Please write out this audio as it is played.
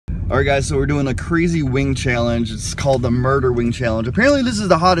Alright guys, so we're doing a crazy wing challenge. It's called the murder wing challenge. Apparently this is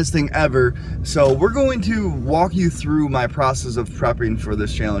the hottest thing ever. So we're going to walk you through my process of prepping for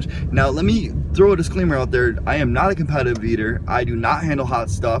this challenge. Now let me throw a disclaimer out there. I am not a competitive eater. I do not handle hot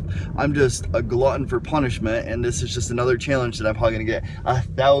stuff. I'm just a glutton for punishment, and this is just another challenge that I'm probably gonna get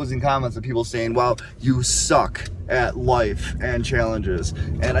 1,000 comments of people saying, wow, you suck at life and challenges.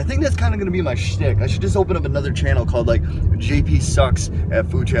 And I think that's kind of gonna be my shtick. I should just open up another channel called like JP Sucks at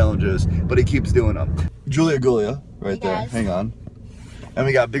Food Challenges, but he keeps doing them. Julia right there, hang on. And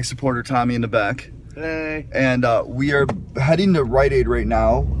we got big supporter Tommy in the back. Hey. And we are heading to Rite Aid right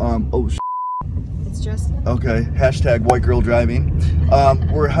now. It's just okay, hashtag white girl driving.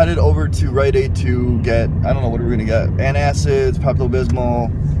 We're headed over to Rite Aid to get, I don't know what we're gonna get, antacids,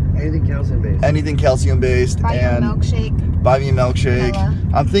 Pepto-Bismol, anything calcium based. Anything calcium based. Buy and you a milkshake. Buy me a milkshake.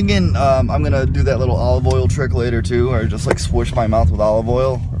 Hello. I'm thinking I'm gonna do that little olive oil trick later too, or just like swoosh my mouth with olive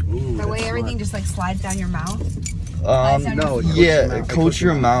oil. Ooh, the way everything just like slides down your mouth. No, yeah, it coats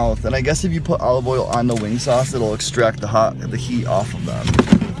your mouth. And I guess if you put olive oil on the wing sauce, it'll extract the heat off of them.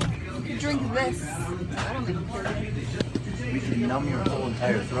 You drink this. We can numb your whole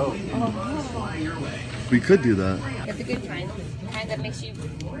entire throat. Oh. We could do that. Get the good kind that makes you.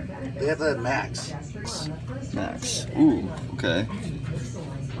 They have the max. Max. Ooh, okay.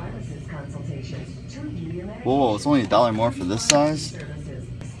 Whoa, it's only $1 more for this size?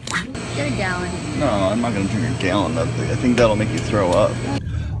 Get a gallon. No, I'm not gonna drink a gallon. I think that'll make you throw up.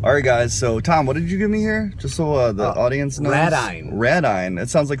 Alright guys, so Tom, what did you give me here? Just so the audience knows. Radine. Radine. It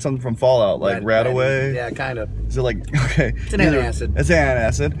sounds like something from Fallout, like Radaway. Yeah, kind of. Is it like, okay. It's an antacid. It's an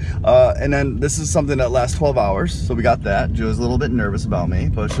antacid. And then this is something that lasts 12 hours, so we got that. Joe's a little bit nervous about me,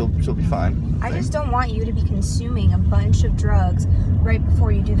 but she'll be fine. I just don't want you to be consuming a bunch of drugs right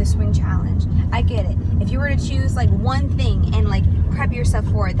before you do the swing challenge. I get it. If you were to choose like one thing and like prep yourself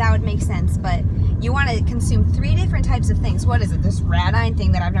for it, that would make sense, but you want to consume 3 different types of things. What is it? This Radine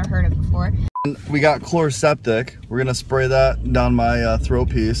thing that I've never heard of before. We got Chloroseptic. We're gonna spray that down my throat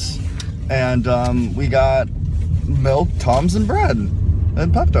piece. And we got milk, Tums, and bread,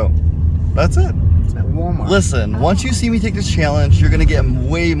 and Pepto. That's it. It's at Walmart. Listen, once you see me take this challenge, you're gonna get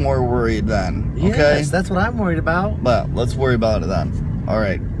way more worried then, okay? Yes, that's what I'm worried about. But let's worry about it then. All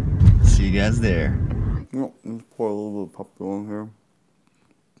right, see you guys there. Let's pour a little bit of Pepto in here.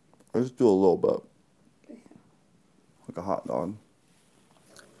 I just do a little bit. Like a hot dog.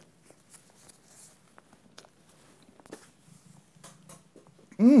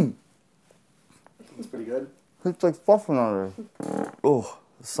 Mmm. That's pretty good. It's like fluffing on it. Oh,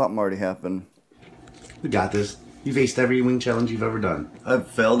 something already happened. We got this. You've aced every wing challenge you've ever done. I've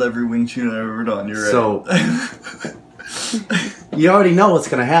failed every wing challenge I've ever done. You're right. So you already know what's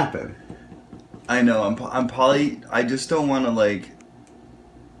gonna happen. I know. I'm probably. I just don't want to like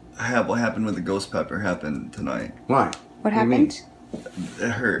have what happened with the ghost pepper happen tonight. Why? What happened? It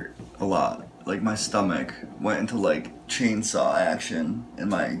hurt a lot. Like my stomach went into like chainsaw action in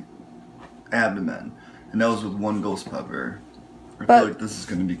my abdomen, and that was with one ghost pepper. I feel like this is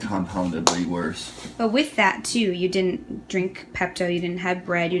going to be compounded way worse. But with that too, you didn't drink Pepto, you didn't have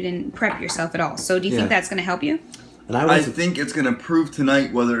bread, you didn't prep yourself at all. So do you think that's going to help you? And I think it's going to prove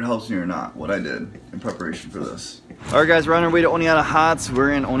tonight whether it helps me or not, what I did in preparation for this. Alright guys, we're on our way to Oneonta Hots.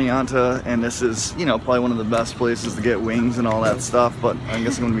 We're in Oneonta, and this is, you know, probably one of the best places to get wings and all that stuff, but I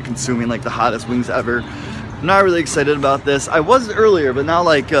guess I'm going to be consuming like the hottest wings ever. I'm not really excited about this. I was earlier, but now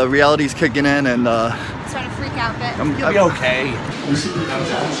like reality's kicking in, and Starting to freak out a bit. You'll be okay.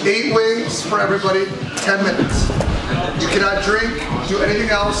 8 wings for everybody, 10 minutes. You cannot drink, do anything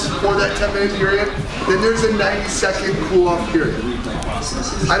else for that 10-minute period. Then there's a 90-second cool-off period.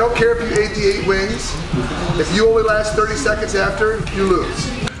 I don't care if you ate the 8 wings. If you only last 30 seconds after, you lose.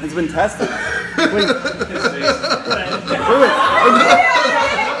 it's been tested. Wait.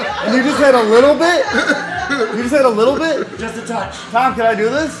 And you just had a little bit? You just had a little bit? Just a touch. Tom, can I do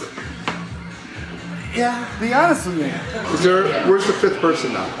this? Yeah. Be honest with me. Where's the 5th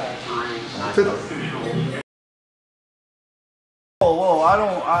person now? 5th. Whoa,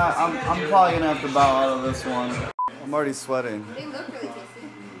 I'm probably gonna have to bow out of this one. I'm already sweating. They look really tasty.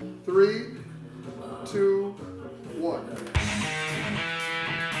 3, 2, 1.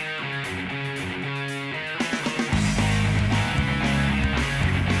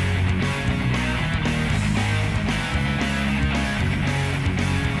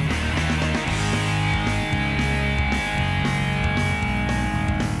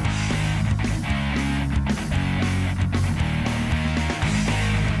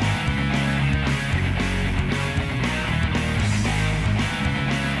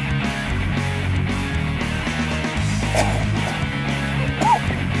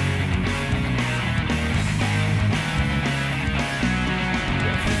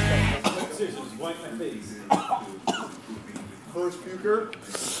 puker.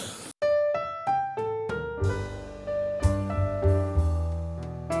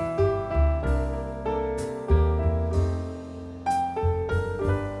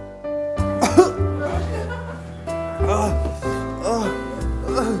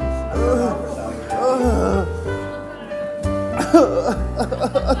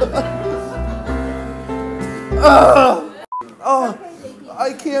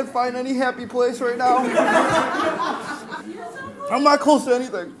 I can't find any happy place right now. I'm not close to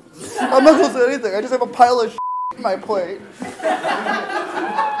anything. I'm not close to anything. I just have a pile of shit in my plate.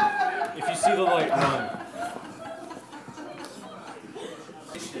 If you see the light, run.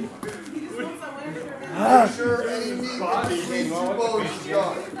 Make sure any meat between two bones is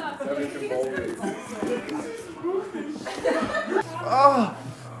gone.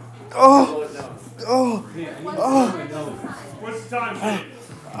 What's the time, Steve?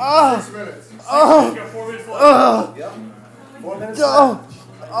 6 minutes. You got 4 minutes left. Yep. 4 minutes. I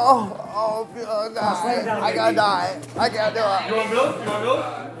gotta die. I can't do it. You want milk? You want milk?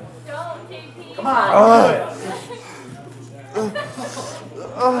 Come on, do it.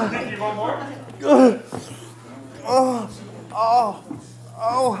 Nick, you want more?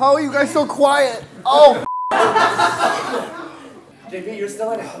 Oh, how are you guys so quiet? Oh. JP, you're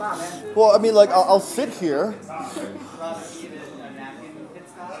still in it. Come on, man. Well, I mean, like, I'll sit here. You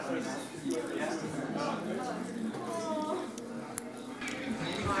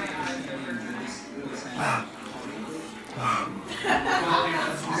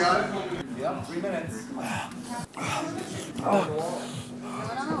got it? Yep, 3 minutes.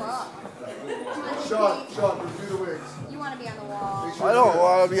 Sean, review the wings. You want to be on the wall. Make sure I don't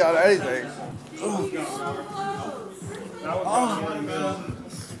want to be on anything. That one's got more in the middle.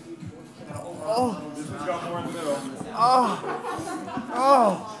 This one's got more in the middle.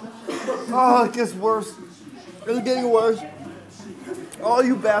 Oh, it gets worse. It's getting worse. Oh,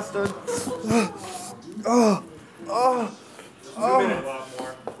 you bastard. 2 minutes left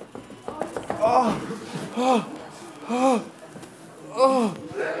more.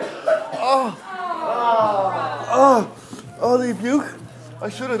 Oh, did you puke? I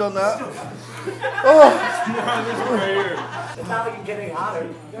should have done that. This one right here. It's not like it's getting hotter.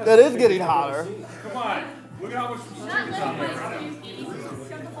 That is getting hotter. Come on. Look at how much chicken is out there.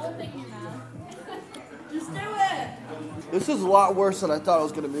 Just do it. This is a lot worse than I thought it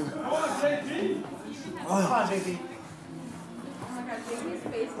was going to be. Come on, JP. Come on, JP.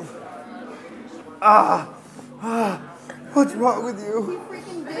 What's wrong with you?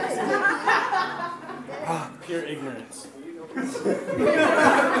 Pure ignorance.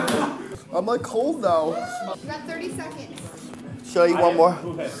 I'm like cold now. You got 30 seconds. Should I eat one more?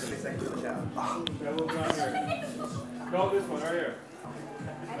 Who has 30 seconds? No, this one right here.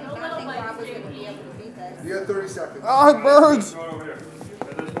 I did not think Rob was going to be able to beat this. You got 30 seconds. Oh, it burns. No, over here.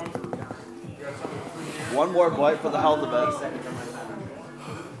 Got this one. You got something. One more bite for the health of it.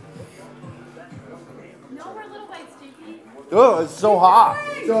 No more little bites, JP. Oh, it's so hot.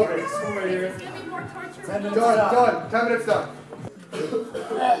 Done. It's gonna be more torture. Done. 10 minutes done.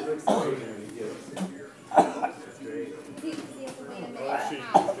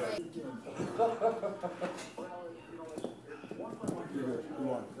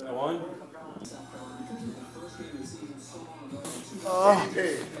 That one?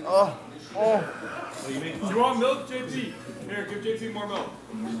 What do you mean? Do you want milk, JP? Here, give JP more milk.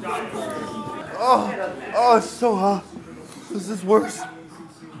 Got it. Oh, it's so hot. This is worse.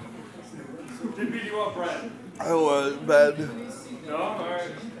 JP, do you want bread? I want bed. No?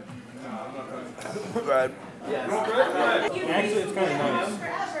 Alright. Bread. You want bread? Actually, it's kind of nice.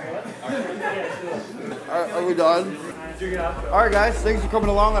 Are we done? Alright guys, thanks for coming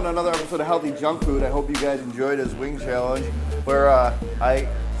along on another episode of Healthy Junk Food. I hope you guys enjoyed this wing challenge where I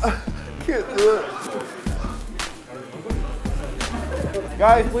can't do it.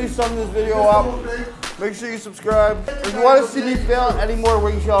 Guys, please thumb this video up. Make sure you subscribe. If you want to see me fail any more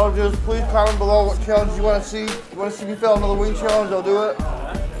wing challenges, please comment below what challenge you want to see. If you want to see me fail another wing challenge, I'll do it.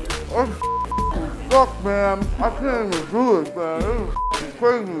 Oh, fuck, man. I can't even do it, man. This is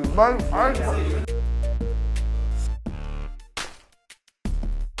crazy.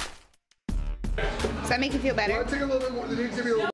 Does that make you feel better? Take a little bit more. There needs to be a little